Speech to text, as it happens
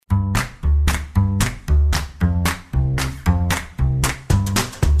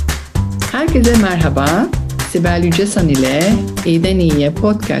Herkese merhaba. Sibel Yücesan ile İyiden İyiye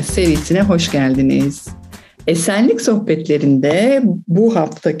podcast serisine hoş geldiniz. Esenlik sohbetlerinde bu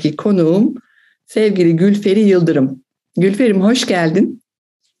haftaki konuğum sevgili Gülferi Yıldırım. Gülferim hoş geldin.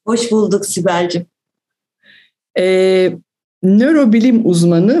 Hoş bulduk Sibel'cim. Nörobilim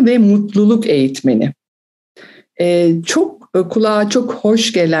uzmanı ve mutluluk eğitmeni. Kulağa çok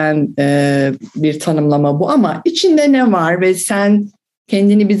hoş gelen bir tanımlama bu ama içinde ne var ve sen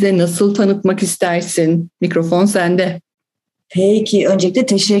kendini bize nasıl tanıtmak istersin? Mikrofon sende. Peki, öncelikle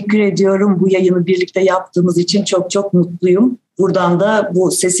teşekkür ediyorum bu yayını birlikte yaptığımız için çok mutluyum. Buradan da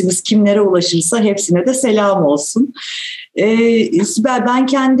bu sesimiz kimlere ulaşırsa hepsine de selam olsun. Sibel, ben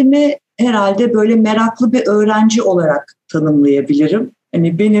kendimi herhalde böyle meraklı bir öğrenci olarak tanımlayabilirim.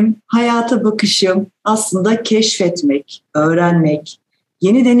 Hani benim hayata bakışım aslında keşfetmek, öğrenmek,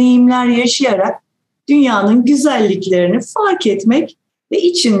 yeni deneyimler yaşayarak dünyanın güzelliklerini fark etmek ve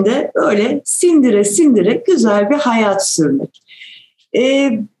içinde böyle sindire sindire güzel bir hayat sürmek.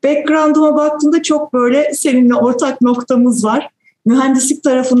 Background'uma baktığımda çok böyle seninle ortak noktamız var. Mühendislik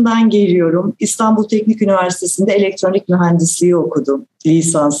tarafından geliyorum. İstanbul Teknik Üniversitesi'nde elektronik mühendisliği okudum,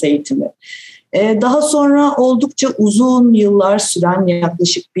 lisans eğitimi. Daha sonra oldukça uzun yıllar süren,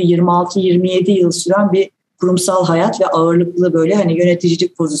 yaklaşık bir 26-27 yıl süren bir kurumsal hayat ve ağırlıklı böyle hani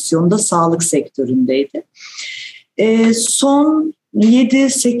yöneticilik pozisyonunda sağlık sektöründeydi. Son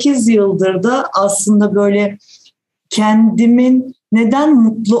 7-8 yıldır da aslında böyle kendimin neden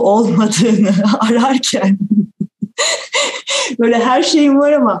mutlu olmadığını ararken böyle her şeyim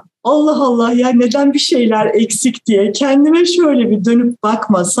var ama Allah Allah ya neden bir şeyler eksik diye kendime şöyle bir dönüp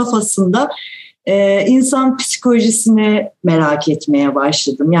bakma safhasında insan psikolojisini merak etmeye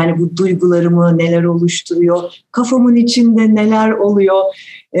başladım. Yani bu duygularımı neler oluşturuyor, kafamın içinde neler oluyor.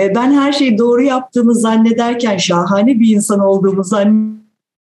 Ben her şeyi doğru yaptığımı zannederken şahane bir insan olduğumu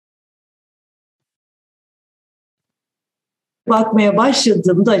bakmaya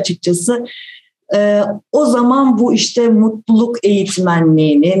başladığımda açıkçası o zaman bu işte mutluluk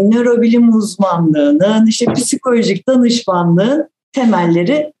eğitmenliğinin, nörobilim uzmanlığının, işte psikolojik danışmanlığın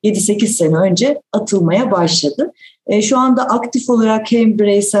temelleri 7-8 sene önce atılmaya başladı. Şu anda aktif olarak hem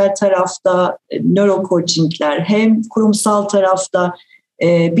bireysel tarafta nöro coachingler hem kurumsal tarafta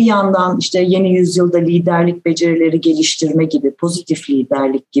bir yandan işte yeni yüzyılda liderlik becerileri geliştirme gibi, pozitif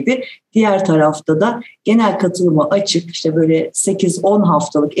liderlik gibi, diğer tarafta da genel katılıma açık işte böyle 8-10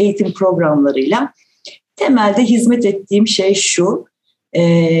 haftalık eğitim programlarıyla temelde hizmet ettiğim şey şu: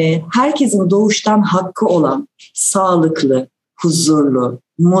 herkesin doğuştan hakkı olan sağlıklı, huzurlu,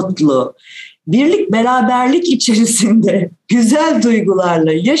 mutlu, birlik beraberlik içerisinde güzel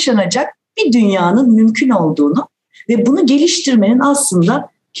duygularla yaşanacak bir dünyanın mümkün olduğunu ve bunu geliştirmenin aslında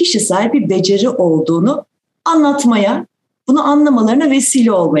kişisel bir beceri olduğunu anlatmaya, bunu anlamalarına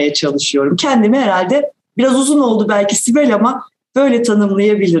vesile olmaya çalışıyorum. Kendimi herhalde biraz uzun oldu belki Sibel ama böyle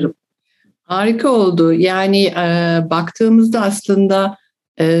tanımlayabilirim. Harika oldu. Yani baktığımızda aslında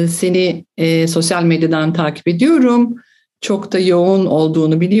seni sosyal medyadan takip ediyorum. Çok da yoğun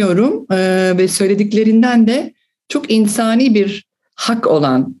olduğunu biliyorum ve söylediklerinden de çok insani bir hak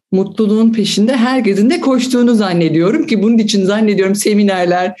olan mutluluğun peşinde herkesin de koştuğunu zannediyorum ki bunun için zannediyorum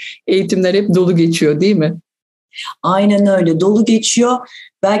seminerler, eğitimler hep dolu geçiyor değil mi? Aynen öyle, dolu geçiyor.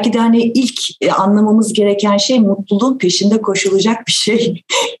 Belki de hani ilk anlamamız gereken şey mutluluğun peşinde koşulacak bir şey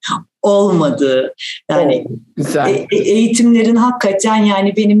olmadığı. Yani güzel. Eğitimlerin hakikaten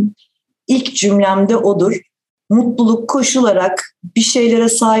yani benim ilk cümlemde odur. Mutluluk koşularak bir şeylere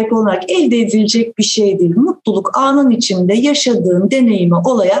sahip olarak elde edilecek bir şey değil. Mutluluk anın içinde yaşadığın deneyimi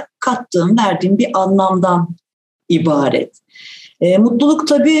olaya kattığın, verdiğin bir anlamdan ibaret. Mutluluk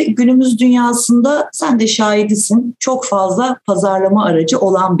tabii günümüz dünyasında sen de şahidisin, çok fazla pazarlama aracı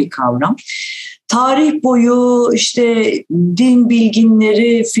olan bir kavram. Tarih boyu işte din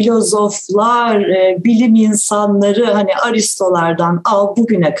bilginleri, filozoflar, bilim insanları hani Aristolardan al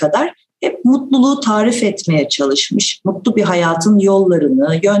bugüne kadar hep mutluluğu tarif etmeye çalışmış. Mutlu bir hayatın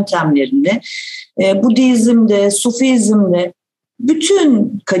yollarını, yöntemlerini, Budizm'de, Sufizm'de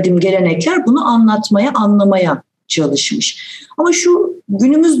bütün kadim gelenekler bunu anlatmaya, anlamaya çalışmış. Ama şu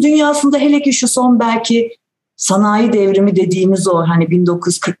günümüz dünyasında hele ki şu son belki sanayi devrimi dediğimiz o hani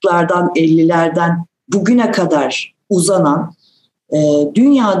 1940'lardan 50'lerden bugüne kadar uzanan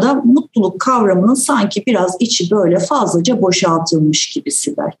dünyada mutluluk kavramının sanki biraz içi böyle fazlaca boşaltılmış gibi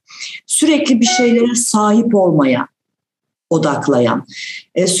Sibel. Sürekli bir şeylere sahip olmaya odaklayan,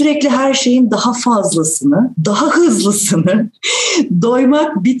 sürekli her şeyin daha fazlasını, daha hızlısını,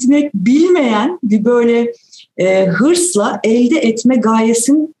 doymak, bitmek bilmeyen bir böyle hırsla elde etme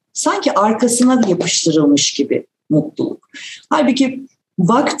gayesinin sanki arkasına yapıştırılmış gibi mutluluk. Halbuki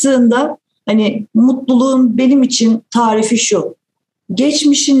baktığında Hani mutluluğun benim için tarifi şu: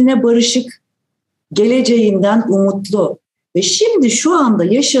 geçmişinle barışık, geleceğinden umutlu ve şimdi şu anda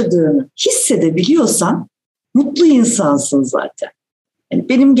yaşadığını hissedebiliyorsan mutlu insansın zaten. Yani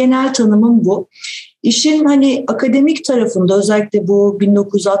benim genel tanımım bu. İşin hani akademik tarafında, özellikle bu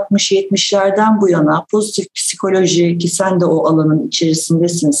 1960-70'lerden bu yana pozitif psikoloji, ki sen de o alanın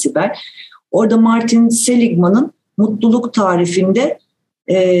içerisindesin Sibel. Orada Martin Seligman'ın mutluluk tarifinde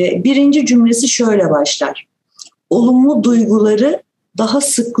birinci cümlesi şöyle başlar: olumlu duyguları daha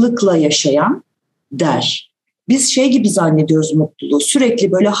sıklıkla yaşayan der. Biz şey gibi zannediyoruz mutluluğu,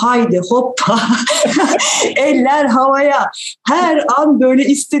 sürekli böyle haydi hoppa eller havaya, her an böyle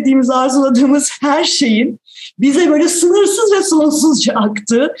istediğimiz, arzuladığımız her şeyin bize böyle sınırsız ve sonsuzca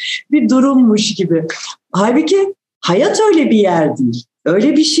aktığı bir durummuş gibi. Halbuki hayat öyle bir yer değil,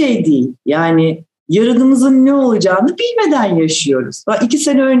 öyle bir şey değil. Yani yarınımızın ne olacağını bilmeden yaşıyoruz. 2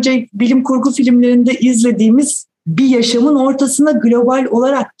 sene önce bilim kurgu filmlerinde izlediğimiz bir yaşamın ortasına global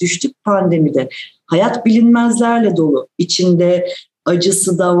olarak düştük pandemide. Hayat bilinmezlerle dolu. İçinde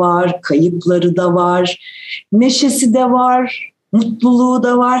acısı da var, kayıpları da var, neşesi de var, mutluluğu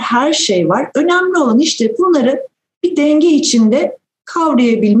da var, her şey var. Önemli olan işte bunları bir denge içinde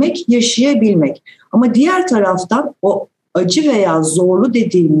kavrayabilmek, yaşayabilmek. Ama diğer taraftan o acı veya zorlu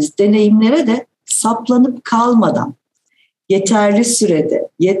dediğimiz deneyimlere de saplanıp kalmadan yeterli sürede,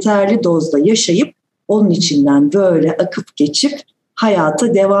 yeterli dozda yaşayıp onun içinden böyle akıp geçip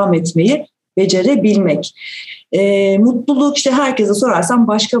hayata devam etmeyi becerebilmek. Mutluluk işte herkese sorarsam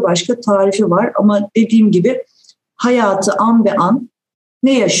başka başka tarifi var ama dediğim gibi hayatı an be an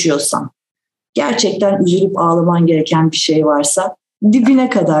ne yaşıyorsan, gerçekten üzülüp ağlaman gereken bir şey varsa dibine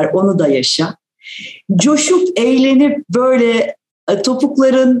kadar onu da yaşa. Coşup eğlenip böyle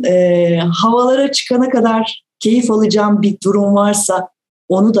topukların havalara çıkana kadar keyif alacağın bir durum varsa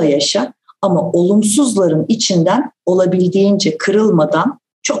onu da yaşa. Ama olumsuzların içinden olabildiğince kırılmadan,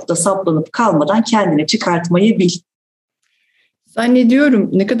 çok da saplanıp kalmadan kendini çıkartmayı bil. Zannediyorum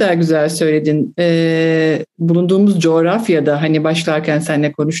ne kadar güzel söyledin. Bulunduğumuz coğrafyada, hani başlarken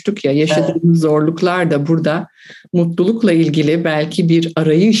seninle konuştuk ya, yaşadığımız zorluklar da burada mutlulukla ilgili belki bir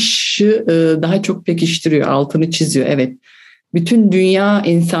arayışı daha çok pekiştiriyor, altını çiziyor. Evet, bütün dünya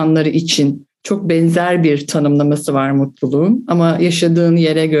insanları için çok benzer bir tanımlaması var mutluluğun, ama yaşadığın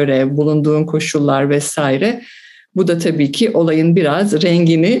yere göre, bulunduğun koşullar vesaire, bu da tabii ki olayın biraz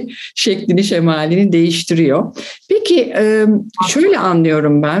rengini, şeklini, şemalini değiştiriyor. Peki şöyle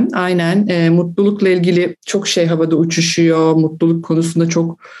anlıyorum ben, aynen mutlulukla ilgili çok şey havada uçuşuyor, mutluluk konusunda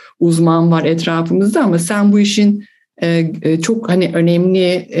çok uzman var etrafımızda, ama sen bu işin çok hani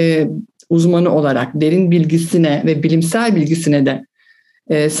önemli uzmanı olarak derin bilgisine ve bilimsel bilgisine de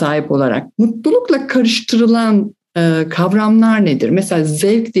sahip olarak mutlulukla karıştırılan kavramlar nedir? Mesela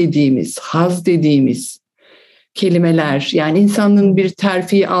zevk dediğimiz, haz dediğimiz kelimeler, yani insanın bir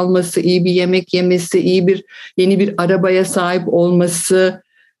terfi alması, iyi bir yemek yemesi, yeni bir arabaya sahip olması,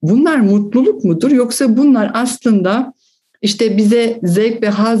 bunlar mutluluk mudur? Yoksa bunlar aslında işte bize zevk ve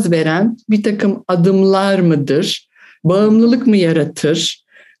haz veren bir takım adımlar mıdır? Bağımlılık mı yaratır?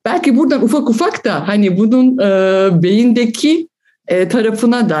 Belki buradan ufak ufak da hani bunun beyindeki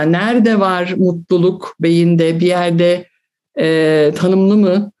tarafına da, nerede var mutluluk beyinde, bir yerde tanımlı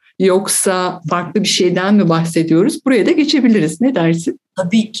mı? Yoksa farklı bir şeyden mi bahsediyoruz? Buraya da geçebiliriz. Ne dersin?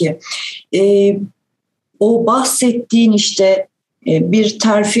 Tabii ki. O bahsettiğin işte bir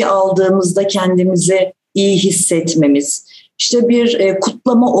terfi aldığımızda kendimizi iyi hissetmemiz, işte bir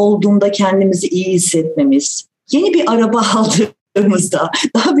kutlama olduğunda kendimizi iyi hissetmemiz, yeni bir araba aldığımızda,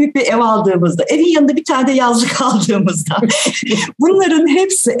 daha büyük bir ev aldığımızda, evin yanında bir tane de yazlık aldığımızda, bunların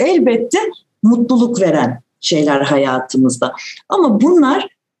hepsi elbette mutluluk veren şeyler hayatımızda. Ama bunlar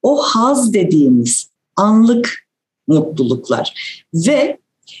o haz dediğimiz anlık mutluluklar ve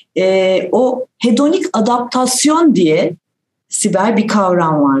o hedonik adaptasyon diye Sibel bir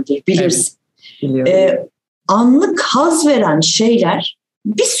kavram vardır, bilirsin. Evet, anlık haz veren şeyler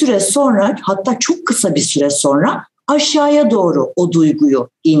bir süre sonra, hatta çok kısa bir süre sonra aşağıya doğru o duyguyu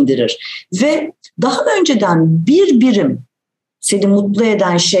indirir ve daha önceden bir birim seni mutlu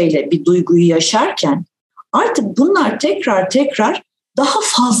eden şeyle bir duyguyu yaşarken artık bunlar tekrar daha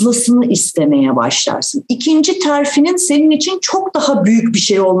fazlasını istemeye başlarsın. İkinci terfinin senin için çok daha büyük bir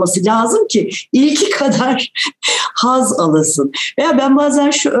şey olması lazım ki ilki kadar haz alasın. Veya ben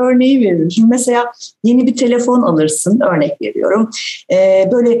bazen şu örneği veririm. Şimdi mesela yeni bir telefon alırsın, örnek veriyorum.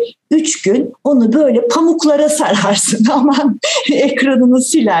 Böyle 3 gün onu böyle pamuklara sararsın. Aman ekranını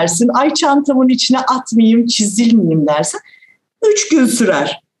silersin. Ay çantamın içine atmayayım, çizilmeyeyim dersin. 3 gün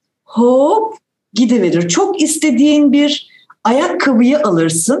sürer. Hop gidiverir. Çok istediğin bir ayakkabıyı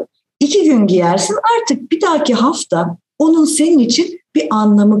alırsın. 2 gün giyersin, artık bir dahaki hafta onun senin için bir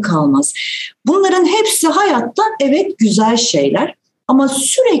anlamı kalmaz. Bunların hepsi hayatta evet güzel şeyler ama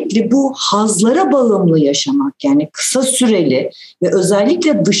sürekli bu hazlara bağımlı yaşamak, yani kısa süreli ve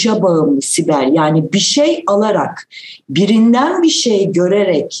özellikle dışa bağımlı Sibel, yani bir şey alarak, birinden bir şey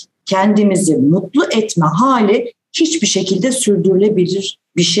görerek kendimizi mutlu etme hali hiçbir şekilde sürdürülebilir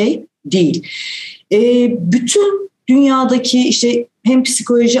bir şey değil. Bütün dünyadaki işte hem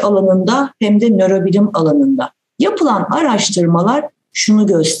psikoloji alanında hem de nörobilim alanında yapılan araştırmalar şunu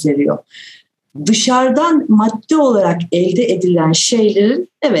gösteriyor. Dışarıdan madde olarak elde edilen şeylerin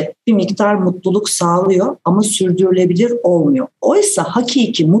evet bir miktar mutluluk sağlıyor ama sürdürülebilir olmuyor. Oysa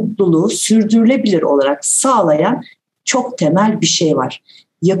hakiki mutluluğu sürdürülebilir olarak sağlayan çok temel bir şey var.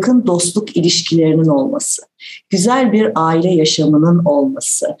 Yakın dostluk ilişkilerinin olması, güzel bir aile yaşamının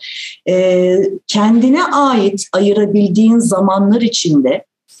olması, kendine ait ayırabildiğin zamanlar içinde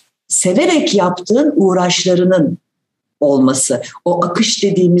severek yaptığın uğraşlarının olması. O akış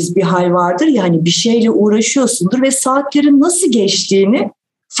dediğimiz bir hal vardır, yani bir şeyle uğraşıyorsundur ve saatlerin nasıl geçtiğini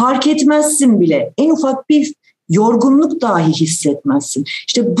fark etmezsin bile. En ufak bir yorgunluk dahi hissetmezsin.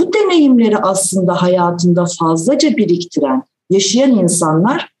 İşte bu deneyimleri aslında hayatında fazlaca biriktiren, yaşayan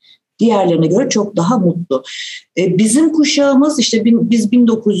insanlar diğerlerine göre çok daha mutlu. Bizim kuşağımız işte biz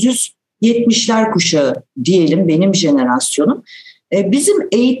 1970'ler kuşağı diyelim, benim jenerasyonum. Bizim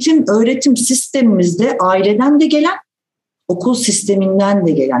eğitim, öğretim sistemimizde aileden de gelen, okul sisteminden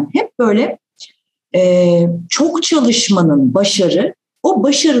de gelen hep böyle çok çalışmanın başarı, o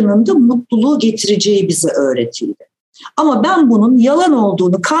başarının da mutluluğu getireceği bize öğretildi. Ama ben bunun yalan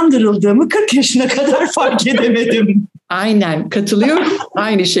olduğunu, kandırıldığımı 40 yaşına kadar fark edemedim. Aynen, katılıyorum.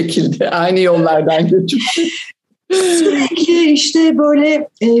 Aynı şekilde, aynı yollardan götürdüm. Sürekli işte böyle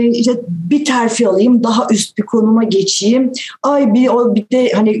işte bir terfi alayım, daha üst bir konuma geçeyim. Bir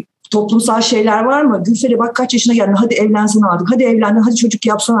de hani toplumsal şeyler var mı? Gülferi bak kaç yaşına geldin, hadi evlensen artık, hadi evlendin, hadi çocuk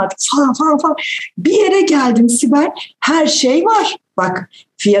yapsan artık falan. Bir yere geldim Sibel, her şey var. Bak,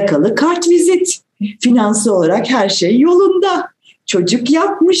 fiyakalı kartvizit, finansal olarak her şey yolunda. Çocuk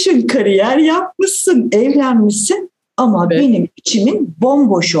yapmışsın, kariyer yapmışsın, evlenmişsin ama evet, benim içimin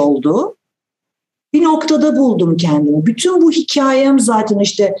bomboş olduğu bir noktada buldum kendimi. Bütün bu hikayem zaten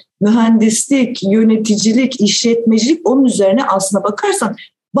işte mühendislik, yöneticilik, işletmecilik, onun üzerine aslına bakarsan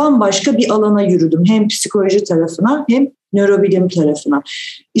bambaşka bir alana yürüdüm. Hem psikoloji tarafına hem nörobilim tarafına.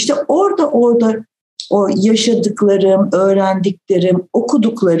 İşte orada o yaşadıklarım, öğrendiklerim,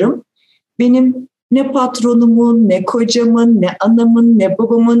 okuduklarım benim ne patronumun, ne kocamın, ne anamın, ne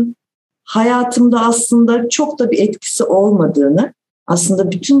babamın hayatımda aslında çok da bir etkisi olmadığını,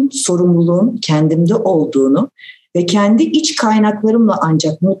 aslında bütün sorumluluğun kendimde olduğunu ve kendi iç kaynaklarımla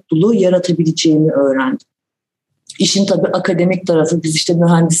ancak mutluluğu yaratabileceğimi öğrendim. İşin tabii akademik tarafı, biz işte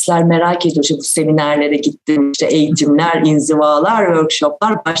mühendisler merak ediyor. İşte bu seminerlere gittim, işte eğitimler, inzivalar,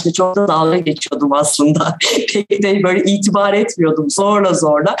 workshoplar. Başta çok da dalga geçiyordum aslında. Pek de böyle itibar etmiyordum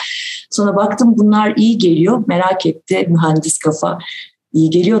zorla. Sonra baktım bunlar iyi geliyor. Merak etti mühendis kafa. İyi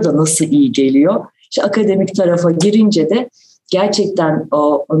geliyor da nasıl iyi geliyor? İşte akademik tarafa girince de gerçekten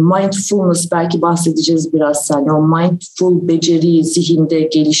o mindfulness, belki bahsedeceğiz biraz seninle, o mindful beceriyi zihinde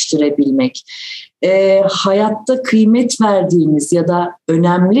geliştirebilmek. Hayatta kıymet verdiğimiz ya da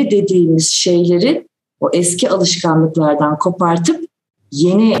önemli dediğimiz şeyleri o eski alışkanlıklardan kopartıp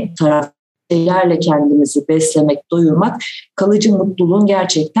yeni taraf şeylerle kendimizi beslemek, doyurmak kalıcı mutluluğun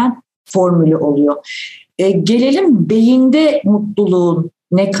gerçekten formülü oluyor. Gelelim beyinde mutluluğun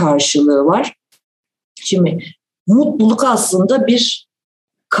ne karşılığı var? Şimdi mutluluk aslında bir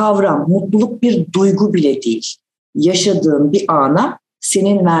kavram, mutluluk bir duygu bile değil. Yaşadığın bir ana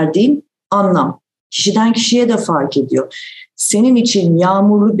senin verdiğin anlam. Kişiden kişiye de fark ediyor. Senin için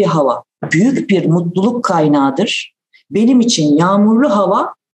yağmurlu bir hava büyük bir mutluluk kaynağıdır. Benim için yağmurlu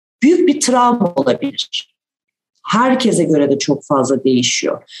hava büyük bir travma olabilir. Herkese göre de çok fazla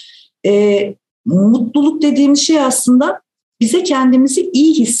değişiyor. Mutluluk dediğimiz şey aslında bize kendimizi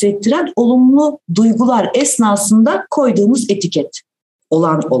iyi hissettiren olumlu duygular esnasında koyduğumuz etiket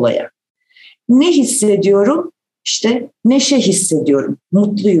olan olaya. Ne hissediyorum? İşte neşe hissediyorum,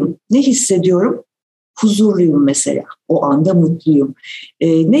 mutluyum. Ne hissediyorum? Huzurluyum mesela, o anda mutluyum.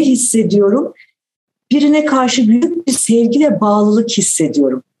 Ne hissediyorum? Birine karşı büyük bir sevgi ve bağlılık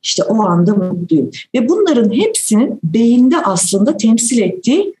hissediyorum. İşte o anda mutluyum. Ve bunların hepsinin beyinde aslında temsil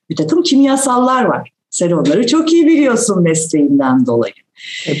ettiği bir takım kimyasallar var. Sen onları çok iyi biliyorsun mesleğinden dolayı.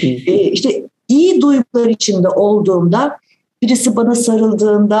 İşte iyi duygular içinde olduğumda Birisi bana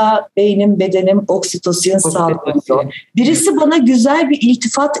sarıldığında beynim, bedenim oksitosin salgılıyor. Birisi bana güzel bir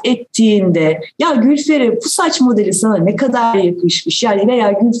iltifat ettiğinde, ya Gülferi bu saç modeli sana ne kadar yakışmış, yani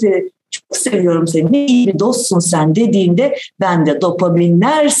veya Gülferi çok seviyorum seni, ne iyi bir dostsun sen dediğinde bende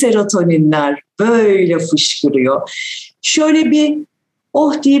dopaminler, serotoninler böyle fışkırıyor. Şöyle bir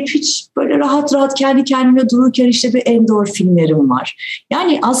oh deyip hiç böyle rahat rahat kendi kendime dururken işte bir endorfinlerim var.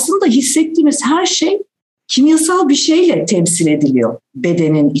 Yani aslında hissettiğimiz her şey kimyasal bir şeyle temsil ediliyor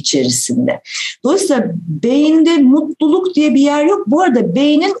bedenin içerisinde. Dolayısıyla beyinde mutluluk diye bir yer yok. Bu arada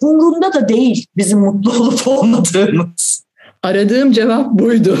beynin umrunda da değil bizim mutlu olup olmadığımız. Aradığım cevap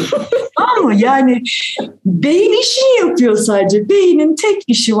buydu. Ama yani beyin işini yapıyor sadece. Beynin tek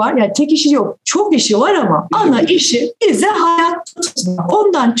işi var. Yani tek işi yok. Çok işi var ama ana işi bize hayatta tutmak.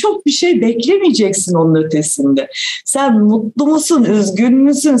 Ondan çok bir şey beklemeyeceksin onun ötesinde. Sen mutlu musun? Üzgün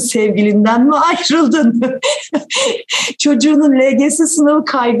müsün? Sevgilinden mi ayrıldın? Çocuğunun LGS sınavı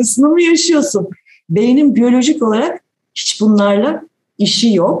kaygısını mı yaşıyorsun? Beynin biyolojik olarak hiç bunlarla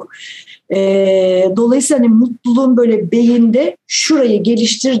işi yok. Dolayısıyla hani mutluluğun böyle beyinde şurayı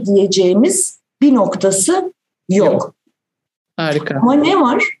geliştir diyeceğimiz bir noktası yok. Harika. Ama ne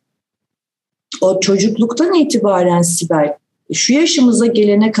var? O çocukluktan itibaren Sibel, şu yaşımıza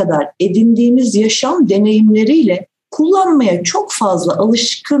gelene kadar edindiğimiz yaşam deneyimleriyle kullanmaya çok fazla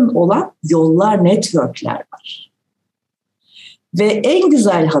alışkın olan yollar, networkler var. Ve en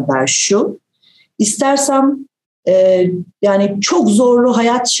güzel haber şu, istersem yani çok zorlu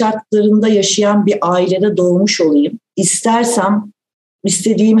hayat şartlarında yaşayan bir ailede doğmuş olayım. İstersem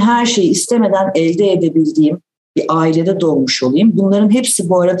istediğim her şeyi istemeden elde edebildiğim bir ailede doğmuş olayım. Bunların hepsi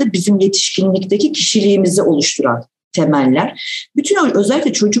bu arada bizim yetişkinlikteki kişiliğimizi oluşturan temeller. Bütün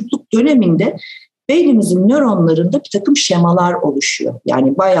özellikle çocukluk döneminde beynimizin nöronlarında bir takım şemalar oluşuyor.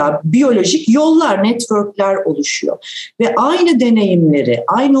 Yani bayağı biyolojik yollar, networkler oluşuyor. Ve aynı deneyimleri,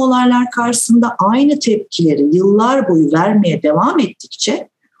 aynı olaylar karşısında aynı tepkileri yıllar boyu vermeye devam ettikçe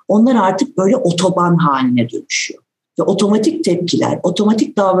onlar artık böyle otoban haline dönüşüyor. Ve otomatik tepkiler,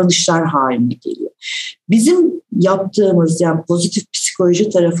 otomatik davranışlar haline geliyor. Bizim yaptığımız yani pozitif psikoloji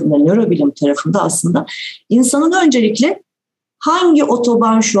tarafında, nörobilim tarafında aslında insanın öncelikle hangi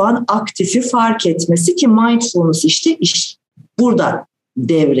otoban şu an aktifi fark etmesi, ki mindfulness işte burada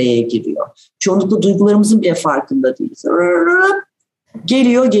devreye giriyor. Çoğunlukla duygularımızın bile farkında değiliz.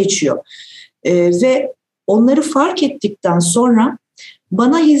 Geliyor, geçiyor. Ve onları fark ettikten sonra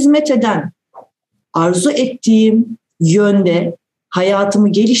bana hizmet eden, arzu ettiğim yönde hayatımı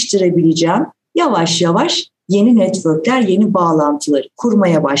geliştirebileceğim yavaş yavaş yeni networkler, yeni bağlantıları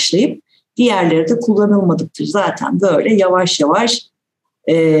kurmaya başlayıp diğerleri de kullanılmadıktır. Zaten böyle yavaş yavaş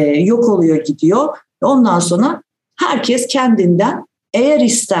yok oluyor, gidiyor. Ondan sonra herkes kendinden eğer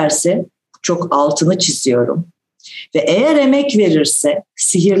isterse, çok altını çiziyorum, ve eğer emek verirse,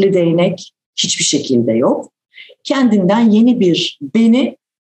 sihirli değnek hiçbir şekilde yok, kendinden yeni bir beni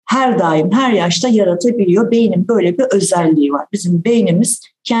her daim, her yaşta yaratabiliyor. Beynin böyle bir özelliği var. Bizim beynimiz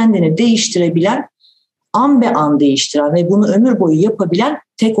kendini değiştirebilen, an be an değiştiren ve bunu ömür boyu yapabilen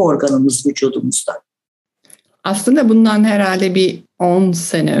tek organımız vücudumuzda. Aslında bundan herhalde bir 10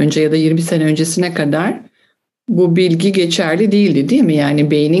 sene önce ya da 20 sene öncesine kadar bu bilgi geçerli değildi, değil mi?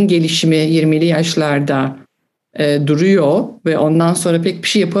 Yani beynin gelişimi 20'li yaşlarda duruyor ve ondan sonra pek bir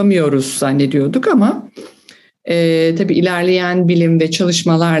şey yapamıyoruz zannediyorduk ama tabii ilerleyen bilim ve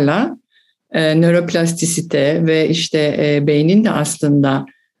çalışmalarla nöroplastisite ve işte beynin de aslında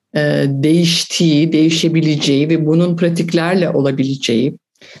değiştiği, değişebileceği ve bunun pratiklerle olabileceği,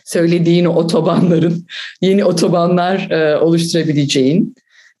 söylediğin otobanların yeni otobanlar oluşturabileceğin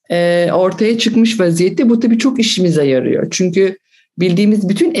ortaya çıkmış vaziyette. Bu tabii çok işimize yarıyor. Çünkü bildiğimiz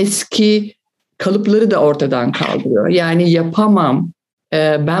bütün eski kalıpları da ortadan kaldırıyor. Yani yapamam,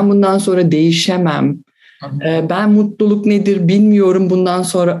 ben bundan sonra değişemem, ben mutluluk nedir bilmiyorum, bundan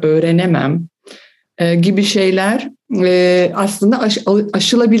sonra öğrenemem gibi şeyler aslında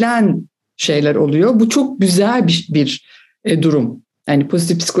aşılabilen şeyler oluyor. Bu çok güzel bir durum. Yani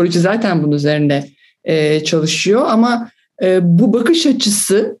pozitif psikoloji zaten bunun üzerine çalışıyor ama bu bakış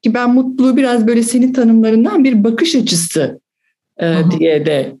açısı, ki ben mutluluğu biraz böyle senin tanımlarından bir bakış açısı diye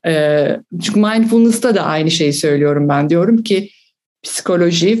de, çünkü mindfulness'ta da aynı şeyi söylüyorum ben. Diyorum ki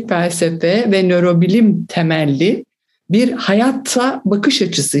psikoloji, felsefe ve nörobilim temelli bir hayatta bakış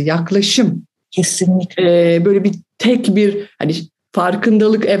açısı, yaklaşım. Kesinlikle. Böyle bir tek bir hani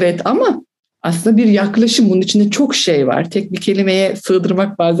farkındalık, evet, ama aslında bir yaklaşım. Bunun içinde çok şey var. Tek bir kelimeye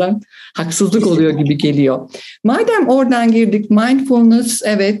sığdırmak bazen haksızlık oluyor gibi geliyor. Madem oradan girdik, mindfulness,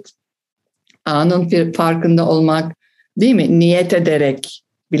 evet, anın farkında olmak, değil mi? Niyet ederek,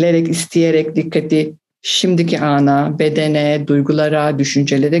 bilerek, isteyerek dikkati şimdiki ana, bedene, duygulara,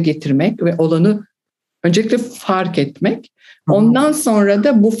 düşüncelere getirmek ve olanı öncelikle fark etmek. Ondan sonra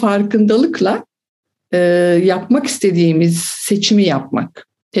da bu farkındalıkla yapmak istediğimiz seçimi yapmak.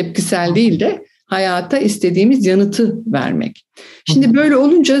 Tepkisel değil de hayata istediğimiz yanıtı vermek. Şimdi böyle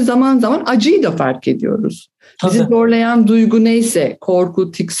olunca zaman zaman acıyı da fark ediyoruz. Bizi zorlayan duygu neyse,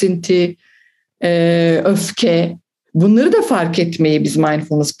 korku, tiksinti, öfke, bunları da fark etmeyi biz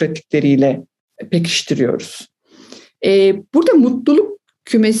mindfulness pratikleriyle pekiştiriyoruz. Burada mutluluk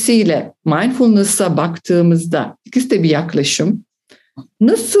kümesiyle mindfulness'a baktığımızda ikisi de bir yaklaşım.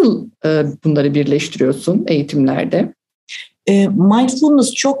 Nasıl bunları birleştiriyorsun eğitimlerde?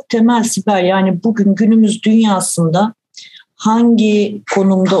 Mindfulness çok temel, Sibel. Yani bugün günümüz dünyasında hangi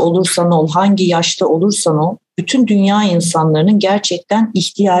konumda olursan ol, hangi yaşta olursan ol, bütün dünya insanlarının gerçekten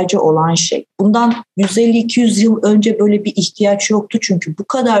ihtiyacı olan şey. Bundan 150-200 yıl önce böyle bir ihtiyaç yoktu çünkü bu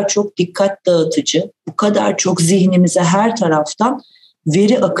kadar çok dikkat dağıtıcı, bu kadar çok zihnimize her taraftan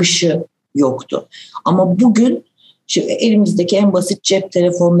veri akışı yoktu. Ama bugün elimizdeki en basit cep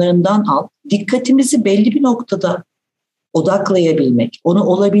telefonlarından al, dikkatimizi belli bir noktada odaklayabilmek, onu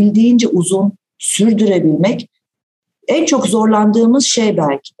olabildiğince uzun sürdürebilmek en çok zorlandığımız şey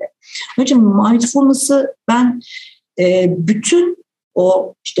belki de. Onun için mindfulness'ı ben bütün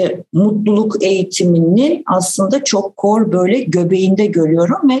o işte mutluluk eğitiminin aslında çok core böyle göbeğinde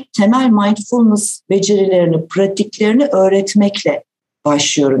görüyorum ve temel mindfulness becerilerini, pratiklerini öğretmekle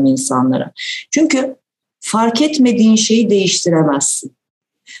başlıyorum insanlara. Çünkü fark etmediğin şeyi değiştiremezsin.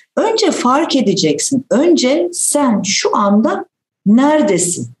 Önce fark edeceksin. Önce sen şu anda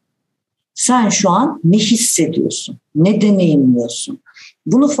neredesin? Sen şu an ne hissediyorsun? Ne deneyimliyorsun?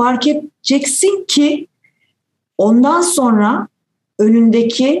 Bunu fark edeceksin ki ondan sonra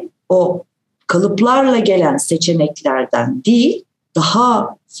önündeki o kalıplarla gelen seçeneklerden değil,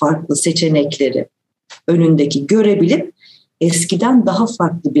 daha farklı seçenekleri önündeki görebilip eskiden daha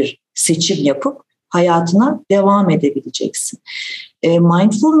farklı bir seçim yapıp hayatına devam edebileceksin.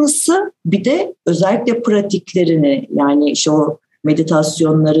 Mindfulness'ı bir de özellikle pratiklerini, yani işte o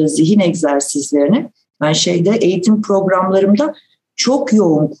meditasyonları, zihin egzersizlerini ben eğitim programlarımda çok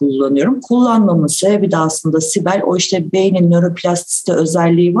yoğun kullanıyorum. Kullanmamın sebebi de aslında Sibel, o işte beynin nöroplastisite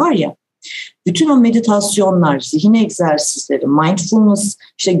özelliği var ya, bütün o meditasyonlar, zihin egzersizleri, mindfulness,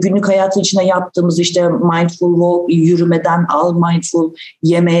 işte günlük hayatın içinde yaptığımız işte mindful walk, yürümeden al mindful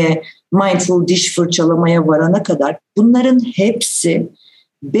yemeğe, mindful diş fırçalamaya varana kadar bunların hepsi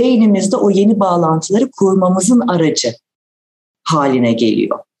beynimizde o yeni bağlantıları kurmamızın aracı haline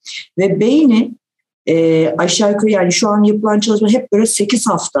geliyor. Ve beyni aşağı yukarı, yani şu an yapılan çalışma hep böyle 8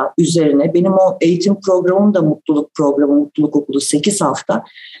 hafta üzerine, benim o eğitim programım da mutluluk programı, mutluluk okulu 8 hafta.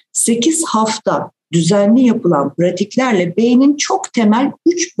 8 hafta düzenli yapılan pratiklerle beynin çok temel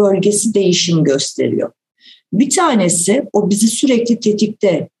 3 bölgesi değişim gösteriyor. Bir tanesi o bizi sürekli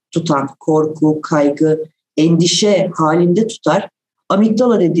tetikte tutan korku, kaygı, endişe halinde tutar.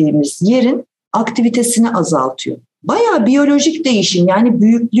 Amigdala dediğimiz yerin aktivitesini azaltıyor. Bayağı biyolojik değişim, yani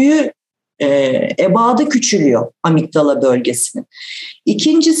büyüklüğü ebadı küçülüyor amigdala bölgesinin.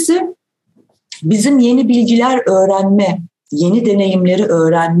 İkincisi bizim yeni bilgiler öğrenme, yeni deneyimleri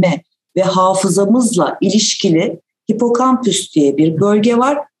öğrenme ve hafızamızla ilişkili hipokampüs diye bir bölge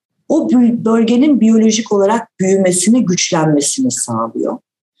var. O bölgenin biyolojik olarak büyümesini, güçlenmesini sağlıyor.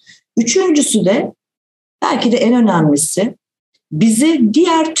 Üçüncüsü de belki de en önemlisi, bizi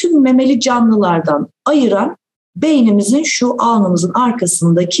diğer tüm memeli canlılardan ayıran beynimizin şu alnımızın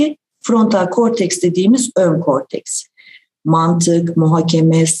arkasındaki frontal korteks dediğimiz ön korteks. Mantık,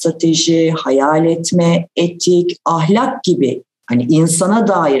 muhakeme, strateji, hayal etme, etik, ahlak gibi hani insana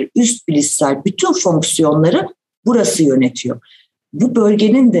dair üst bilişsel bütün fonksiyonları burası yönetiyor. Bu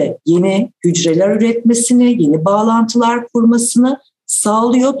bölgenin de yeni hücreler üretmesini, yeni bağlantılar kurmasını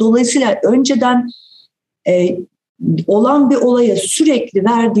sağlıyor. Dolayısıyla önceden olan bir olaya sürekli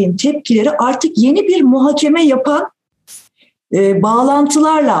verdiğin tepkileri artık yeni bir muhakeme yapan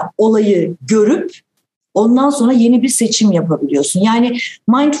bağlantılarla olayı görüp ondan sonra yeni bir seçim yapabiliyorsun. Yani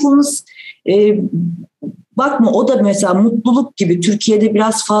mindfulness, bakma o da mesela mutluluk gibi Türkiye'de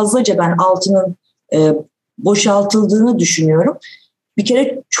biraz fazlaca ben altının boşaltıldığını düşünüyorum. Bir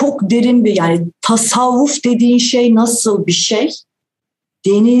kere çok derin bir, yani tasavvuf dediğin şey nasıl bir şey?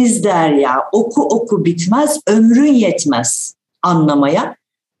 Deniz derya, oku oku bitmez, ömrün yetmez anlamaya.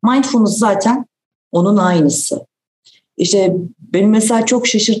 Mindfulness zaten onun aynısı. İşte benim mesela çok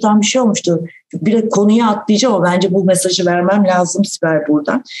şaşırtan bir şey olmuştu. Bir konuya atlayacağım ama bence bu mesajı vermem lazım Sibel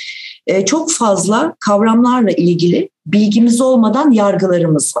buradan. Çok fazla kavramlarla ilgili bilgimiz olmadan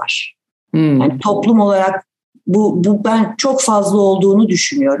yargılarımız var. Yani toplum olarak bu ben çok fazla olduğunu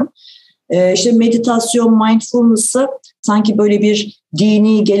düşünüyorum. İşte meditasyon, mindfulness'ı sanki böyle bir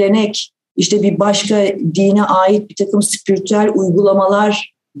dini gelenek, işte bir başka dine ait bir takım spiritüel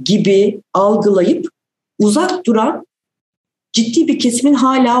uygulamalar gibi algılayıp uzak duran ciddi bir kesimin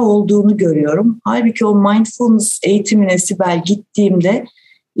hala olduğunu görüyorum. Halbuki o mindfulness eğitimine Sibel gittiğimde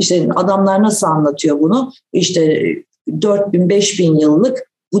işte adamlar nasıl anlatıyor bunu? İşte 4000-5000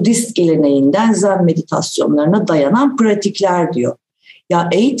 yıllık Budist geleneğinden Zen meditasyonlarına dayanan pratikler diyor. Ya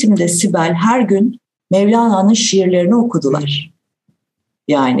eğitimde Sibel her gün Mevlana'nın şiirlerini okudular.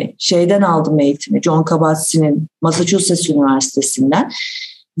 Yani şeyden aldım eğitimi, John Kabat-Zinn'in Massachusetts Üniversitesi'nden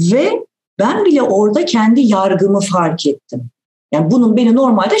ve ben bile orada kendi yargımı fark ettim. Yani bunun beni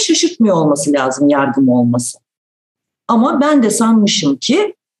normalde şaşırtmıyor olması lazım, yargım olması. Ama ben de sanmışım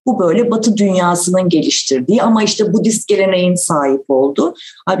ki bu böyle Batı dünyasının geliştirdiği ama işte Budist geleneğin sahip olduğu.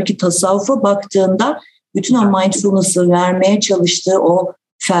 Halbuki tasavvufa baktığında bütün o mindfulness'ı vermeye çalıştığı o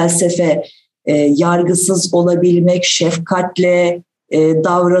felsefe, yargısız olabilmek, şefkatle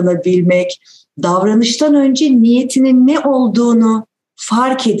davranabilmek, davranıştan önce niyetinin ne olduğunu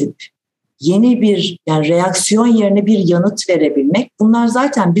fark edip yeni bir yani reaksiyon yerine bir yanıt verebilmek. Bunlar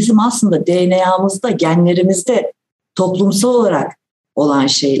zaten bizim aslında DNA'mızda, genlerimizde toplumsal olarak olan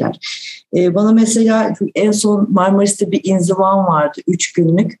şeyler. Bana mesela en son Marmaris'te bir inzivam vardı 3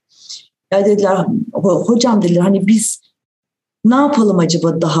 günlük. Ya dediler, hocam dediler hani biz ne yapalım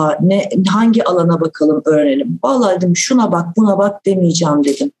acaba daha, hangi alana bakalım, öğrenelim. Vallahi dedim şuna bak buna bak demeyeceğim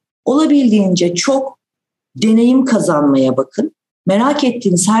dedim. Olabildiğince çok deneyim kazanmaya bakın. Merak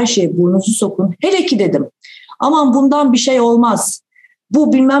ettiğiniz her şeye burnunuzu sokun. Hele ki dedim aman bundan bir şey olmaz.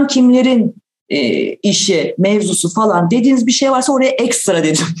 Bu bilmem kimlerin işi, mevzusu falan dediğiniz bir şey varsa oraya ekstra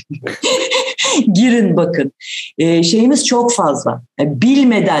dedim. Girin bakın. Şeyimiz çok fazla. Yani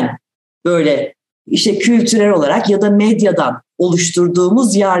bilmeden böyle işte kültürel olarak ya da medyadan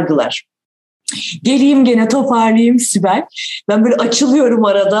oluşturduğumuz yargılar. Geleyim gene toparlayayım Sibel. Ben böyle açılıyorum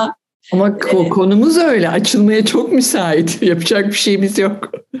arada. Ama konumuz öyle. Açılmaya çok müsait. Yapacak bir şeyimiz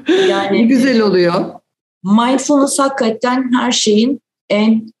yok. Yani güzel oluyor. Mindfulness hakikaten her şeyin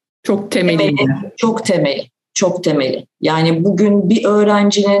en çok temeli. Çok temeli. Yani bugün bir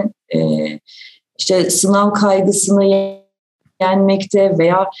öğrencinin işte sınav kaygısını yenmekte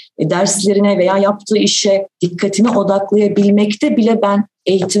veya derslerine veya yaptığı işe dikkatini odaklayabilmekte bile ben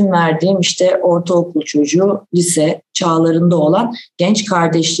eğitim verdiğim işte ortaokul çocuğu, lise çağlarında olan genç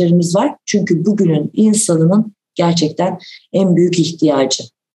kardeşlerimiz var. Çünkü bugünün insanının gerçekten en büyük ihtiyacı.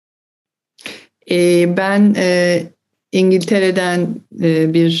 Ben İngiltere'den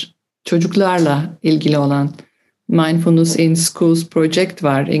bir çocuklarla ilgili olan Mindfulness in Schools Project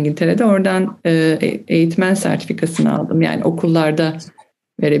var İngiltere'de. Oradan eğitmen sertifikasını aldım. Yani okullarda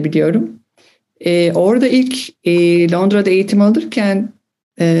verebiliyorum. Orada ilk Londra'da eğitim alırken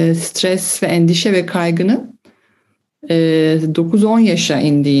stres ve endişe ve kaygının 9-10 yaşa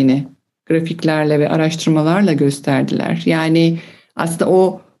indiğini grafiklerle ve araştırmalarla gösterdiler. Yani aslında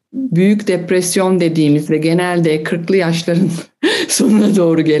o büyük depresyon dediğimiz ve genelde 40'lı yaşların sonuna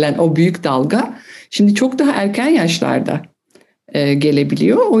doğru gelen o büyük dalga şimdi çok daha erken yaşlarda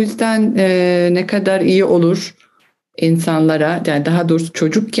gelebiliyor. O yüzden ne kadar iyi olur insanlara, yani daha doğrusu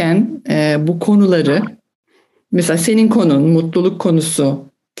çocukken bu konuları, mesela senin konun mutluluk konusu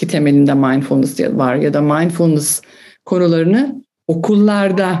ki temelinde mindfulness var ya da mindfulness konularını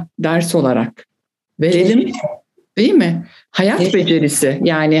okullarda ders olarak verelim, değil mi? Hayat becerisi,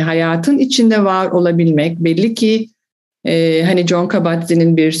 yani hayatın içinde var olabilmek. Belli ki hani John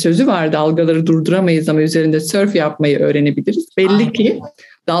Kabat-Zinn'in bir sözü var, dalgaları durduramayız ama üzerinde surf yapmayı öğrenebiliriz. Belli ki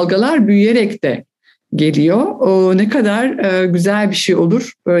dalgalar büyüyerek de geliyor. O ne kadar güzel bir şey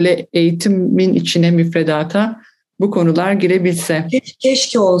olur böyle eğitimin içine, müfredata bu konular girebilse.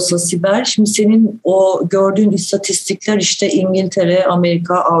 Keşke olsa Sibel. Şimdi senin o gördüğün istatistikler işte İngiltere,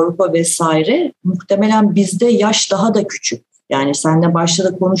 Amerika, Avrupa vesaire. Muhtemelen bizde yaş daha da küçük. Yani seninle başta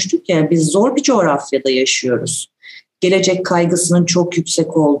da konuştuk ya, biz zor bir coğrafyada yaşıyoruz. Gelecek kaygısının çok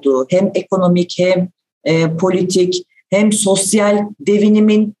yüksek olduğu, hem ekonomik hem politik hem sosyal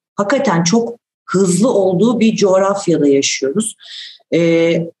devinimin hakikaten çok hızlı olduğu bir coğrafyada yaşıyoruz.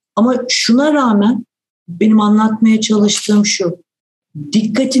 Ama şuna rağmen benim anlatmaya çalıştığım şu: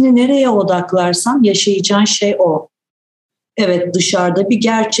 dikkatini nereye odaklarsan yaşayacağın şey o. Evet, dışarıda bir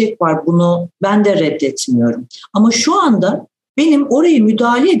gerçek var, bunu ben de reddetmiyorum. Ama şu anda benim orayı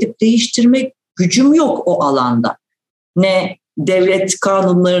müdahale edip değiştirmek gücüm yok o alanda. Ne devlet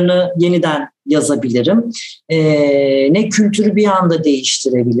kanunlarını yeniden yazabilirim, ne kültürü bir anda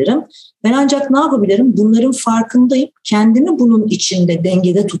değiştirebilirim. Ben ancak ne yapabilirim? Bunların farkındayım. Kendimi bunun içinde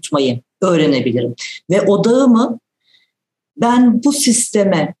dengede tutmayı öğrenebilirim. Ve odağımı ben bu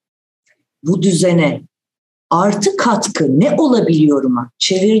sisteme bu düzene artı katkı ne olabiliyorum'a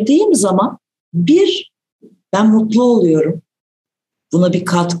çevirdiğim zaman ben mutlu oluyorum. Buna bir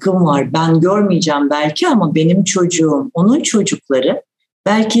katkım var. Ben görmeyeceğim belki ama benim çocuğum, onun çocukları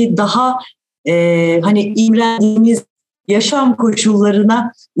belki daha hani imrendiğimiz yaşam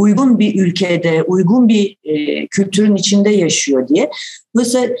koşullarına uygun bir ülkede, uygun bir kültürün içinde yaşıyor diye.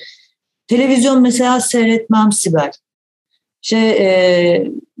 Mesela televizyon mesela seyretmem Sibel.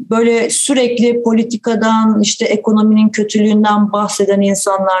 Böyle sürekli politikadan, işte ekonominin kötülüğünden bahseden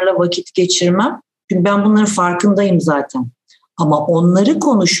insanlarla vakit geçirmem. Çünkü ben bunların farkındayım zaten. Ama onları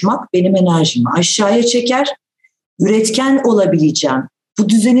konuşmak benim enerjimi aşağıya çeker. Üretken olabileceğim, bu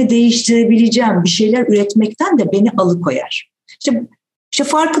düzeni değiştirebileceğim bir şeyler üretmekten de beni alıkoyar. İşte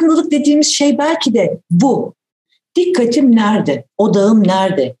farkındalık dediğimiz şey belki de bu. Dikkatim nerede? Odağım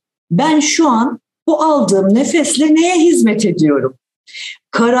nerede? Ben şu an bu aldığım nefesle neye hizmet ediyorum?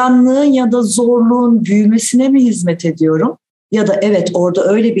 Karanlığın ya da zorluğun büyümesine mi hizmet ediyorum? Ya da evet, orada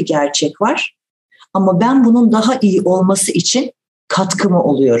öyle bir gerçek var. Ama ben bunun daha iyi olması için katkımı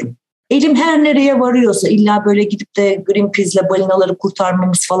oluyorum. Elim her nereye varıyorsa, illa böyle gidip de Greenpeace'le balinaları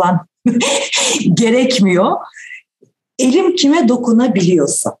kurtarmamız falan gerekmiyor. Elim kime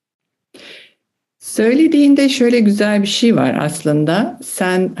dokunabiliyorsa. Söylediğinde şöyle güzel bir şey var aslında.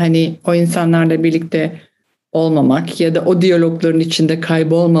 Sen hani o insanlarla birlikte olmamak ya da o diyalogların içinde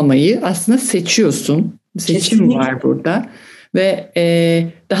kaybolmamayı aslında seçiyorsun. Seçim Kesinlikle var burada. Ve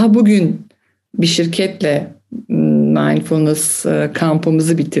daha bugün bir şirketle mindfulness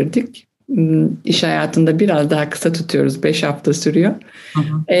kampımızı bitirdik. İş hayatında biraz daha kısa tutuyoruz. 5 hafta sürüyor.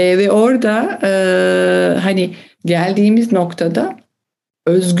 Ve orada hani geldiğimiz noktada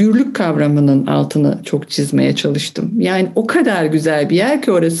özgürlük kavramının altını çok çizmeye çalıştım. Yani o kadar güzel bir yer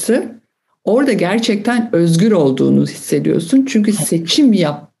ki orası. Orada gerçekten özgür olduğunu hissediyorsun. Çünkü seçim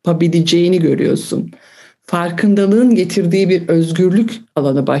yapabileceğini görüyorsun. Farkındalığın getirdiği bir özgürlük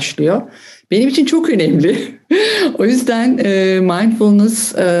alanı başlıyor. Benim için çok önemli. O yüzden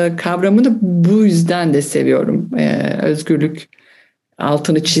mindfulness kavramını bu yüzden de seviyorum. Özgürlük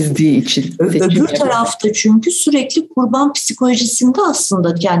altını çizdiği için. Öbür tarafta çünkü sürekli kurban psikolojisinde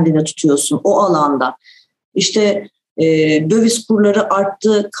aslında kendini tutuyorsun o alanda. İşte döviz kurları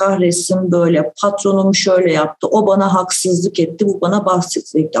arttı, kahretsin, böyle patronum şöyle yaptı, o bana haksızlık etti, bu bana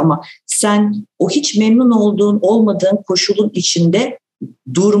bahtsızlık etti. Ama sen o hiç memnun olmadığın koşulun içinde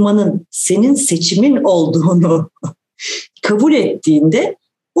durmanın senin seçimin olduğunu kabul ettiğinde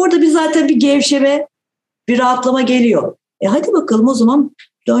orada zaten bir gevşeme, bir rahatlama geliyor. Hadi bakalım o zaman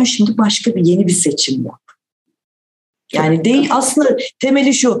dön şimdi başka yeni bir seçim yap. Yani değil, aslında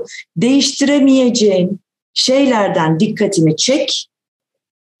temeli şu: değiştiremeyeceğin şeylerden dikkatini çek,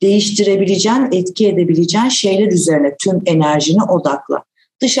 değiştirebileceğin, etki edebileceğin şeyler üzerine tüm enerjini odakla.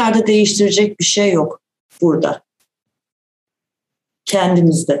 Dışarıda değiştirecek bir şey yok burada.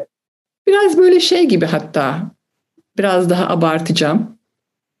 Kendimizde. Biraz böyle şey gibi, hatta biraz daha abartacağım.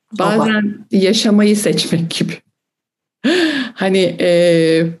 Bazen yaşamayı seçmek gibi. Hani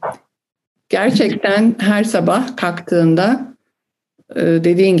gerçekten her sabah kalktığında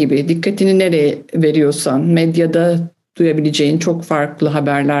dediğin gibi dikkatini nereye veriyorsan, medyada duyabileceğin çok farklı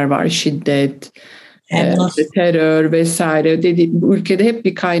haberler var. Şiddet, terör vesaire. Bu ülkede hep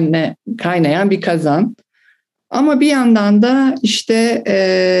bir kaynayan bir kazan. Ama bir yandan da işte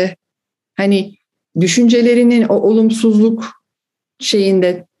hani düşüncelerinin o olumsuzluk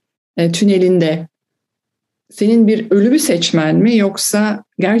şeyinde, tünelinde senin bir ölümü seçmen mi, yoksa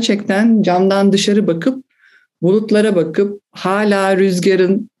gerçekten camdan dışarı bakıp bulutlara bakıp hala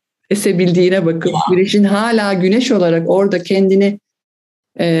rüzgarın esebildiğine bakıp güneşin hala güneş olarak orada kendini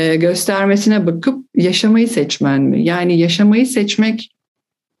göstermesine bakıp yaşamayı seçmen mi? Yani yaşamayı seçmek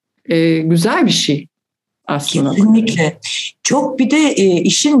güzel bir şey aslında. Kesinlikle. Çok bir de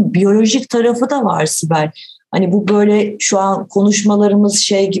işin biyolojik tarafı da var Sibel. Hani bu böyle şu an konuşmalarımız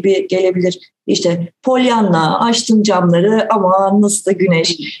şey gibi gelebilir. İşte Pollyanna, açtım camları, aman nasıl da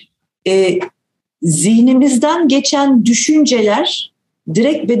güneş. Zihnimizden geçen düşünceler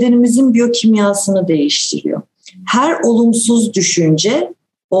direkt bedenimizin biyokimyasını değiştiriyor. Her olumsuz düşünce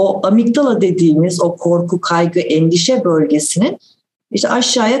o amigdala dediğimiz o korku, kaygı, endişe bölgesinin işte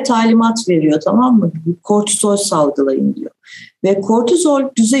aşağıya talimat veriyor, tamam mı? Kortizol salgılayın diyor. Ve kortizol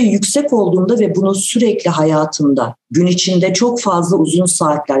düzeyi yüksek olduğunda ve bunu sürekli hayatında, gün içinde çok fazla uzun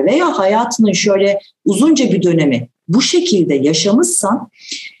saatler veya hayatının şöyle uzunca bir dönemi bu şekilde yaşamışsan,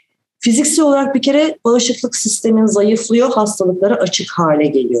 fiziksel olarak bir kere bağışıklık sistemin zayıflıyor, hastalıklara açık hale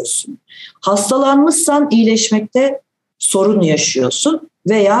geliyorsun. Hastalanmışsan iyileşmekte sorun yaşıyorsun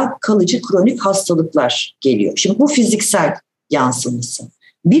veya kalıcı kronik hastalıklar geliyor. Şimdi bu fiziksel yansıması.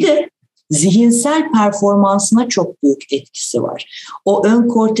 Bir de zihinsel performansına çok büyük etkisi var. O ön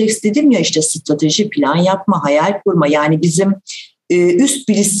korteks dedim ya, işte strateji, plan yapma, hayal kurma, yani bizim üst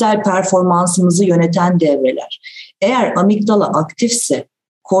bilişsel performansımızı yöneten devreler. Eğer amigdala aktifse,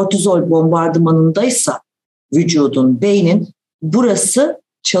 kortizol bombardımanındaysa vücudun, beynin, burası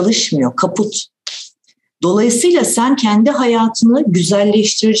çalışmıyor, kaput. Dolayısıyla sen kendi hayatını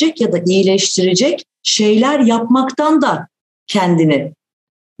güzelleştirecek ya da iyileştirecek şeyler yapmaktan da kendini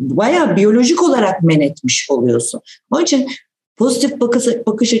bayağı biyolojik olarak men etmiş oluyorsun. Onun için pozitif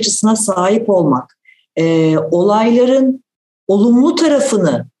bakış açısına sahip olmak, olayların olumlu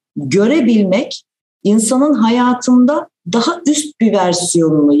tarafını görebilmek, insanın hayatında daha üst bir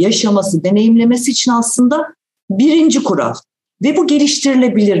versiyonunu yaşaması, deneyimlemesi için aslında birinci kural. Ve bu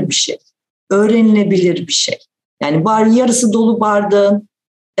geliştirilebilir bir şey, öğrenilebilir bir şey. Yani yarısı dolu bardağın,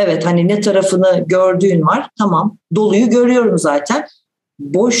 evet hani ne tarafını gördüğün var, tamam, doluyu görüyorum zaten.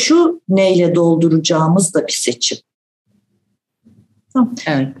 Boşu neyle dolduracağımız da bir seçim. Tamam.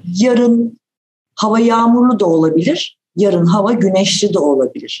 Evet. Yarın hava yağmurlu da olabilir, yarın hava güneşli de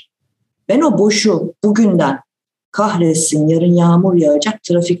olabilir. Ben o boşu bugünden, kahretsin yarın yağmur yağacak,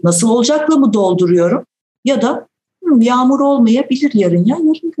 trafik nasıl olacakla mı dolduruyorum? Ya da yağmur olmayabilir yarın, ya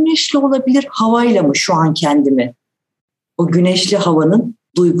yarın güneşli olabilir havayla mı şu an kendimi o güneşli havanın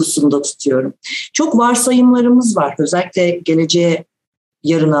duygusunda tutuyorum? Çok varsayımlarımız var. Özellikle geleceğe,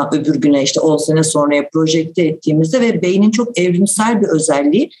 yarına, öbür güne, işte 10 sene sonraya projekte ettiğimizde ve beynin çok evrimsel bir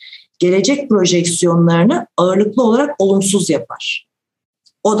özelliği, gelecek projeksiyonlarını ağırlıklı olarak olumsuz yapar.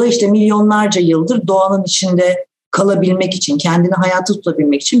 O da işte milyonlarca yıldır doğanın içinde kalabilmek için, kendini hayata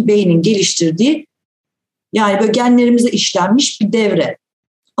tutabilmek için beynin geliştirdiği, yani böyle genlerimize işlenmiş bir devre.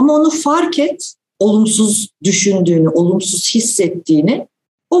 Ama onu fark et, olumsuz düşündüğünü, olumsuz hissettiğini,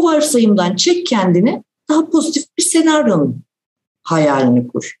 o varsayımdan çek kendini, daha pozitif bir senaryonun hayalini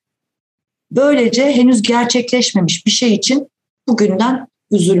kur. Böylece henüz gerçekleşmemiş bir şey için bugünden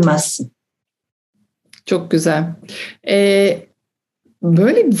üzülmezsin. Çok güzel.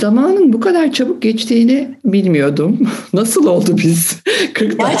 Böyle zamanın bu kadar çabuk geçtiğini bilmiyordum. Nasıl oldu biz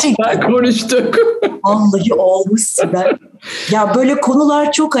 40 dakika konuştuk? Vallahi olmuş Sibel. Ya böyle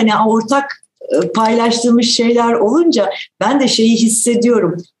konular çok hani ortak paylaştığımız şeyler olunca ben de şeyi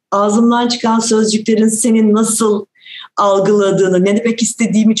hissediyorum. Ağzımdan çıkan sözcüklerin senin nasıl algıladığını, ne demek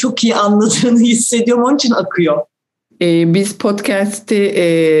istediğimi çok iyi anladığını hissediyorum. Onun için akıyor. Biz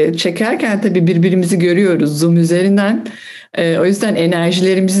podcast'i çekerken tabii birbirimizi görüyoruz Zoom üzerinden. O yüzden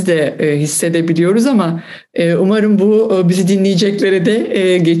enerjilerimizi de hissedebiliyoruz ama umarım bu bizi dinleyeceklere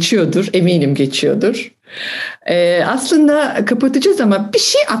de geçiyordur. Eminim geçiyordur. Aslında kapatacağız ama bir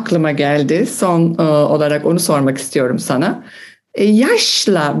şey aklıma geldi. Son olarak onu sormak istiyorum sana.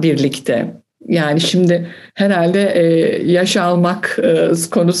 Yaşla birlikte, yani şimdi herhalde yaş almak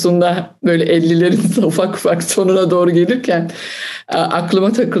konusunda böyle 50'lerin ufak ufak sonuna doğru gelirken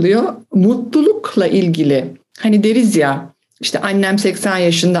aklıma takılıyor. Mutlulukla ilgili hani deriz ya, işte annem 80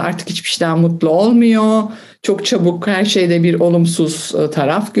 yaşında artık hiçbir şeyden mutlu olmuyor. Çok çabuk her şeyde bir olumsuz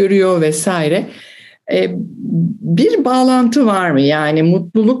taraf görüyor vesaire. Bir bağlantı var mı? Yani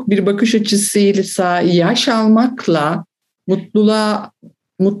mutluluk bir bakış açısıysa yaş almakla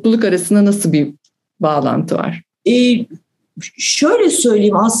mutluluk arasında nasıl bir bağlantı var? Şöyle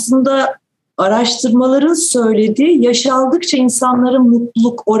söyleyeyim, aslında araştırmaların söylediği yaş aldıkça insanların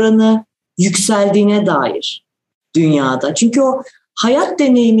mutluluk oranı yükseldiğine dair dünyada. Çünkü o hayat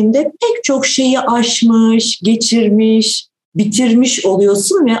deneyiminde pek çok şeyi aşmış, geçirmiş, bitirmiş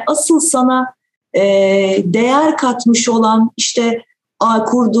oluyorsun ve asıl sana değer katmış olan, işte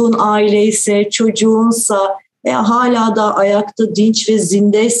kurduğun aileyse, çocuğunsa veya hala da ayakta dinç ve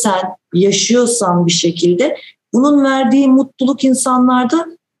zindeysen, yaşıyorsan bir şekilde, bunun verdiği mutluluk insanlarda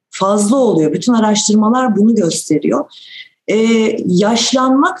fazla oluyor. Bütün araştırmalar bunu gösteriyor.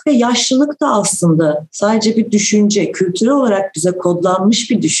 Yaşlanmak ve yaşlılık da aslında sadece bir düşünce, kültürel olarak bize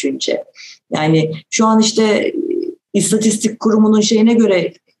kodlanmış bir düşünce. Yani şu an işte İstatistik Kurumu'nun şeyine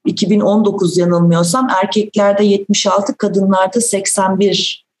göre 2019 yanılmıyorsam erkeklerde 76, kadınlarda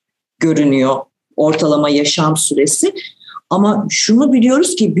 81 görünüyor ortalama yaşam süresi. Ama şunu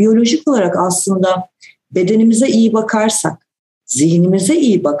biliyoruz ki biyolojik olarak aslında bedenimize iyi bakarsak, zihnimize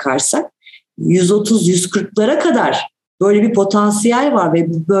iyi bakarsak 130-140'lara kadar böyle bir potansiyel var ve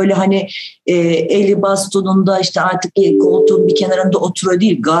böyle hani eli bastonunda işte artık koltuğun bir kenarında oturuyor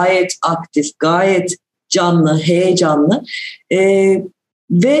değil, gayet aktif, gayet canlı, heyecanlı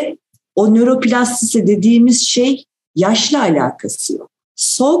ve o nöroplastisi dediğimiz şey yaşla alakası yok.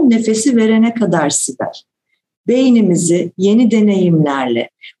 Son nefesi verene kadar Sibel, beynimizi yeni deneyimlerle,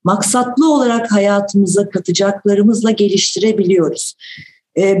 maksatlı olarak hayatımıza katacaklarımızla geliştirebiliyoruz.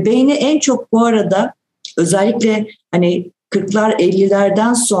 Beyni en çok bu arada özellikle hani 40'lar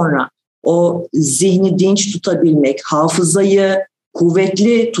 50'lerden sonra o zihni dinç tutabilmek, hafızayı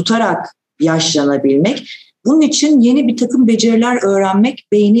kuvvetli tutarak yaşlanabilmek, bunun için yeni bir takım beceriler öğrenmek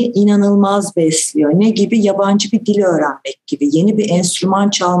beyni inanılmaz besliyor. Ne gibi? Yabancı bir dil öğrenmek gibi, yeni bir enstrüman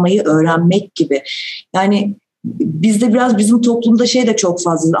çalmayı öğrenmek gibi. Yani bizde biraz bizim toplumda şey de çok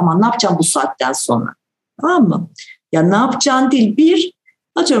fazla, ama ne yapacağım bu saatten sonra? Tamam mı? Ya ne yapacağın değil, bir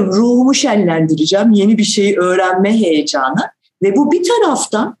atıyorum ruhumu şenlendireceğim, yeni bir şeyi öğrenme heyecanı ve bu bir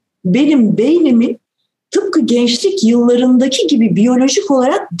taraftan benim beynimin tıpkı gençlik yıllarındaki gibi biyolojik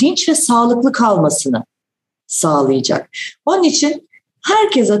olarak dinç ve sağlıklı kalmasını sağlayacak. Onun için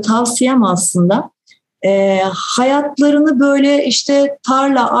herkese tavsiyem aslında hayatlarını böyle işte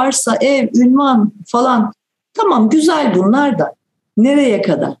tarla, arsa, ev, ünvan falan, tamam güzel bunlar da nereye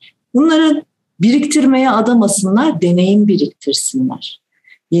kadar? Bunları biriktirmeye adamasınlar, deneyim biriktirsinler.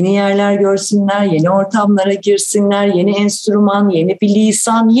 Yeni yerler görsünler, yeni ortamlara girsinler, yeni enstrüman, yeni bir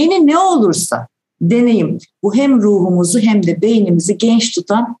lisan, yeni ne olursa deneyim. Bu hem ruhumuzu hem de beynimizi genç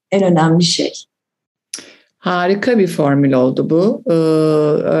tutan en önemli şey. Harika bir formül oldu bu.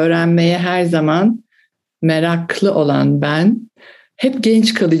 Öğrenmeye her zaman meraklı olan ben hep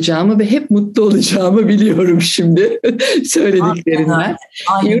genç kalacağımı ve hep mutlu olacağımı biliyorum şimdi söylediklerinden.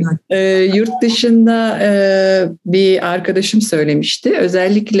 Yurt dışında bir arkadaşım söylemişti.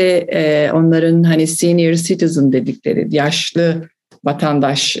 Özellikle onların hani senior citizen dedikleri yaşlı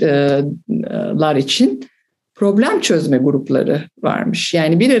vatandaşlar için problem çözme grupları varmış.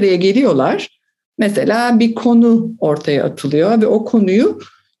 Yani bir araya geliyorlar. Mesela bir konu ortaya atılıyor ve o konuyu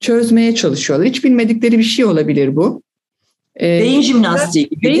çözmeye çalışıyorlar. Hiç bilmedikleri bir şey olabilir bu. Beyin jimnastiği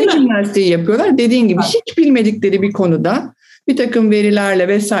gibi. Beyin jimnastiği yapıyorlar. Dediğin gibi hiç bilmedikleri bir konuda bir takım verilerle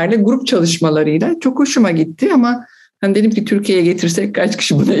vesaire grup çalışmalarıyla çok hoşuma gitti ama hani dedim ki Türkiye'ye getirsek kaç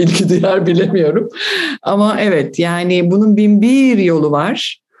kişi buna ilgi duyar bilemiyorum. Ama evet yani bunun bin bir yolu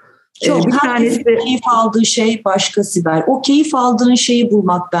var. Çok herkesin keyif aldığı şey başka, Sibel. O keyif aldığın şeyi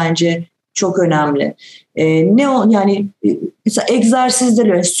bulmak bence çok önemli. Ne o yani mesela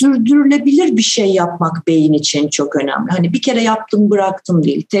egzersizler, sürdürülebilir bir şey yapmak beyin için çok önemli. Hani bir kere yaptım bıraktım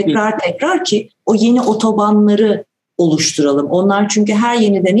değil. Tekrar ki o yeni otobanları oluşturalım. Onlar çünkü her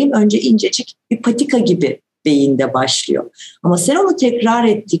yeni deneyim önce incecik bir patika gibi beyinde başlıyor. Ama sen onu tekrar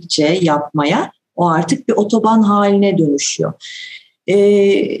ettikçe yapmaya o artık bir otoban haline dönüşüyor.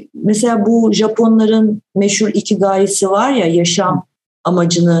 Mesela bu Japonların meşhur ikigai'si var ya, yaşam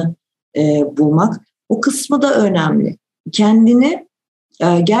amacını bulmak. O kısmı da önemli. Kendini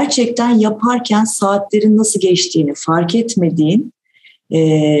gerçekten yaparken saatlerin nasıl geçtiğini fark etmediğin,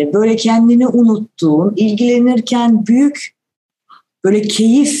 böyle kendini unuttuğun, ilgilenirken büyük böyle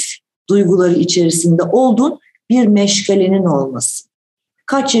keyif duyguları içerisinde olduğun bir meşgalenin olması.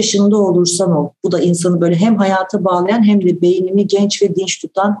 Kaç yaşında olursan ol. Bu da insanı böyle hem hayata bağlayan hem de beynini genç ve dinç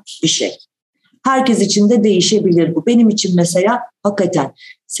tutan bir şey. Herkes için de değişebilir bu. Benim için mesela hakikaten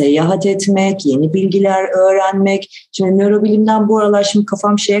seyahat etmek, yeni bilgiler öğrenmek. Şimdi nörobilimden bu aralar şimdi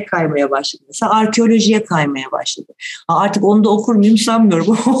kafam şeye kaymaya başladı. Mesela arkeolojiye kaymaya başladı. Artık onu da okur muyum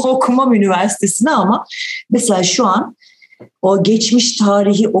sanmıyorum. Okumam üniversitesine ama mesela şu an o geçmiş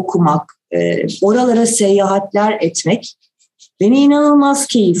tarihi okumak, oralara seyahatler etmek beni inanılmaz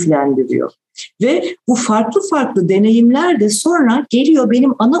keyiflendiriyor. Ve bu farklı farklı deneyimler de sonra geliyor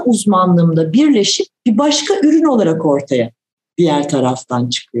benim ana uzmanlığımda birleşip bir başka ürün olarak ortaya diğer taraftan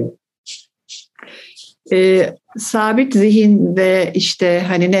çıkıyor. Sabit zihin ve işte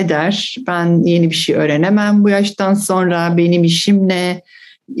hani ne der, ben yeni bir şey öğrenemem bu yaştan sonra, benim işim ne,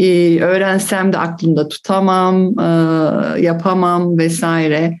 öğrensem de aklımda tutamam, yapamam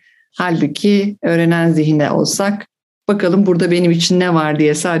vesaire. Halbuki öğrenen zihinde olsak, bakalım burada benim için ne var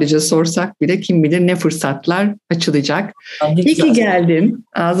diye sadece sorsak bile kim bilir ne fırsatlar açılacak. İyi ki geldin.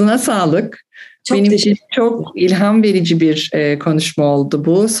 Ağzına sağlık. Benim için çok ilham verici bir konuşma oldu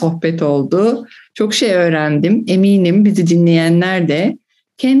bu, sohbet oldu. Çok şey öğrendim. Eminim bizi dinleyenler de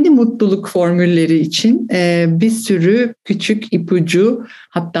kendi mutluluk formülleri için bir sürü küçük ipucu,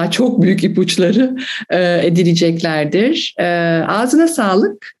 hatta çok büyük ipuçları edileceklerdir. Ağzına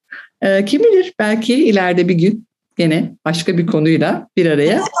sağlık. Kim bilir belki ileride bir gün gene başka bir konuyla bir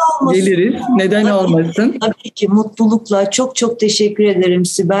araya geliriz. Neden olmasın? Tabii ki mutlulukla. Çok çok teşekkür ederim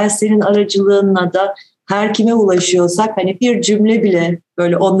Sibel. Senin aracılığınla da her kime ulaşıyorsak hani bir cümle bile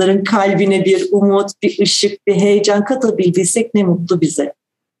böyle onların kalbine bir umut, bir ışık, bir heyecan katabildiysek ne mutlu bize.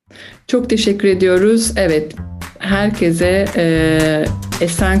 Çok teşekkür ediyoruz. Evet, herkese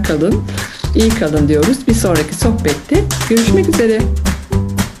esen kalın, iyi kalın diyoruz. Bir sonraki sohbette görüşmek üzere.